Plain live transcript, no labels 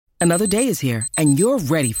Another day is here, and you're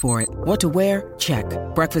ready for it. What to wear? Check.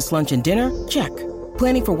 Breakfast, lunch, and dinner? Check.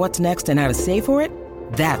 Planning for what's next and how to save for it?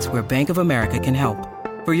 That's where Bank of America can help.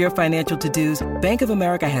 For your financial to-dos, Bank of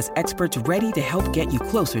America has experts ready to help get you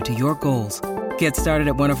closer to your goals. Get started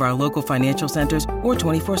at one of our local financial centers or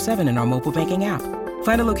 24/7 in our mobile banking app.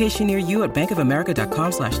 Find a location near you at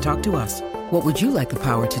bankofamerica.com/talktous. What would you like the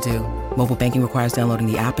power to do? Mobile banking requires downloading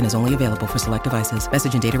the app and is only available for select devices.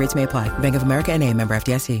 Message and data rates may apply. Bank of America N.A., member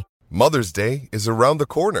FDIC. Mother's Day is around the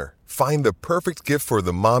corner. Find the perfect gift for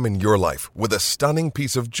the mom in your life with a stunning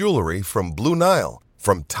piece of jewelry from Blue Nile.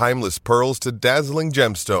 From timeless pearls to dazzling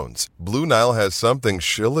gemstones, Blue Nile has something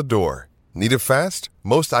she'll adore. Need it fast?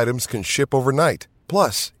 Most items can ship overnight.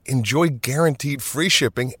 Plus, enjoy guaranteed free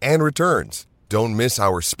shipping and returns. Don't miss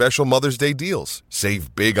our special Mother's Day deals.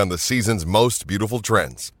 Save big on the season's most beautiful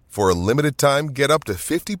trends. For a limited time, get up to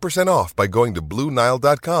 50% off by going to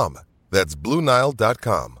BlueNile.com. That's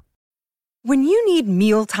BlueNile.com. When you need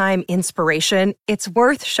mealtime inspiration, it's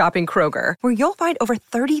worth shopping Kroger, where you'll find over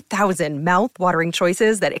 30,000 mouth-watering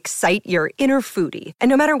choices that excite your inner foodie. And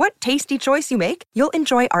no matter what tasty choice you make, you'll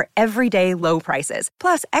enjoy our everyday low prices,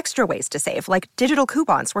 plus extra ways to save, like digital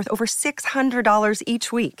coupons worth over $600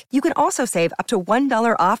 each week. You can also save up to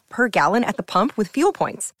 $1 off per gallon at the pump with fuel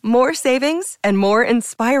points. More savings and more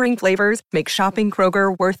inspiring flavors make shopping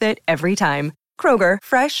Kroger worth it every time. Kroger,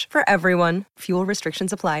 fresh for everyone. Fuel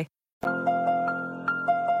restrictions apply.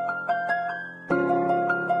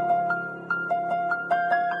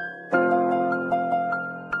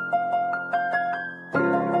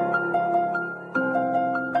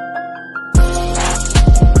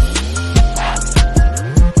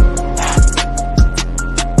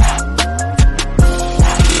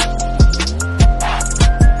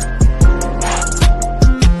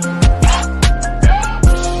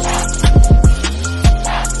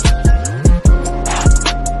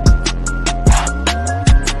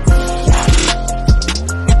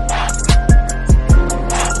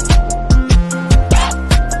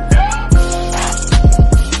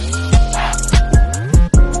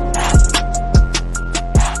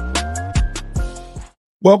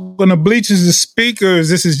 Welcome to Bleachers and Speakers.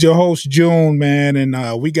 This is your host, June, man,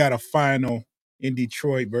 and we got a final in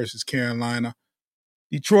Detroit versus Carolina.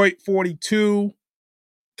 Detroit 42,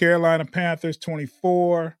 Carolina Panthers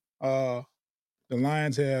 24. The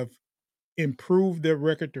Lions have improved their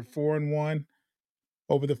record to 4-1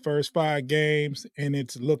 over the first 5 games, and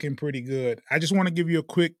it's looking pretty good. I just want to give you a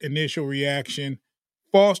quick initial reaction.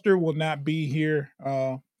 Foster will not be here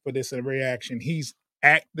for this reaction. He's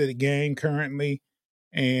at the game currently.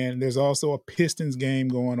 And there's also a Pistons game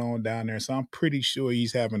going on down there. So I'm pretty sure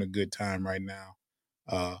he's having a good time right now.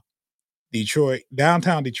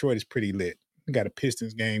 Downtown Detroit is pretty lit. We got a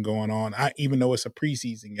Pistons game going on, even though it's a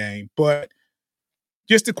preseason game. But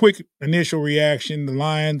just a quick initial reaction. The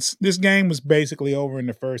Lions, this game was basically over in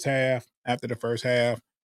the first half. After the first half,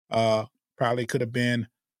 probably could have been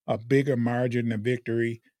a bigger margin of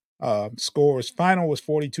victory. Final was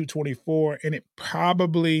 42-24, and it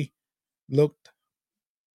probably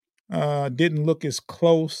didn't look as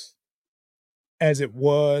close as it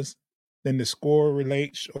was than the score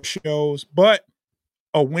relates or shows, but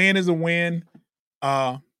a win is a win.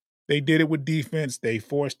 They did it with defense. They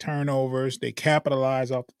forced turnovers. They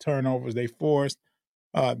capitalized off the turnovers they forced.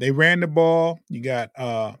 They ran the ball. You got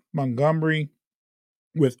Montgomery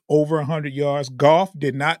with over 100 yards. Goff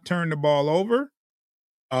did not turn the ball over.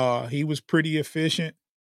 He was pretty efficient.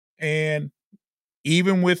 And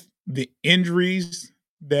even with the injuries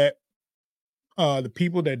that the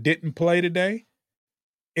people that didn't play today,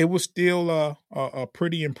 it was still a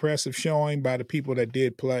pretty impressive showing by the people that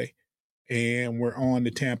did play. And we're on to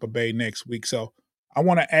Tampa Bay next week. So I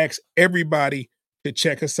want to ask everybody to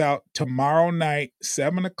check us out tomorrow night,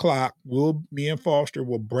 7 o'clock. Me and Foster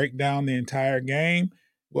will break down the entire game.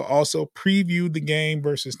 We'll also preview the game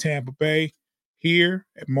versus Tampa Bay here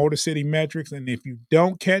at Motor City Metrics. And if you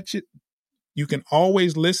don't catch it, you can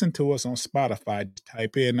always listen to us on Spotify.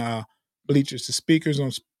 Type in Bleachers to Speakers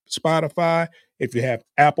on Spotify. If you have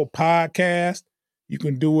Apple Podcast, you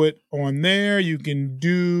can do it on there. You can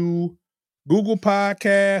do Google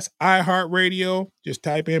Podcasts, iHeartRadio. Just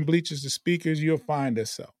type in Bleachers to Speakers. You'll find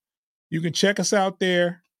us. So you can check us out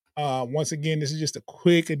there. Once again, this is just a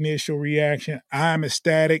quick initial reaction. I'm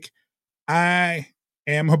ecstatic. I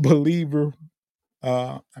am a believer.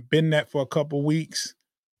 I've been that for a couple weeks.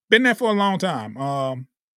 Been there for a long time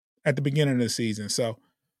at the beginning of the season. So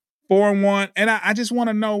 4-1. And I just want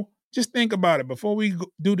to know, just think about it. Before we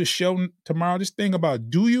do the show tomorrow, just think about,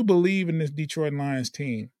 do you believe in this Detroit Lions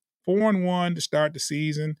team? 4-1 to start the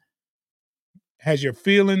season. Has your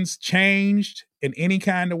feelings changed in any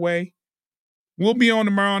kind of way, we'll be on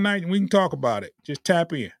tomorrow night and we can talk about it. Just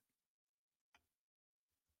tap in.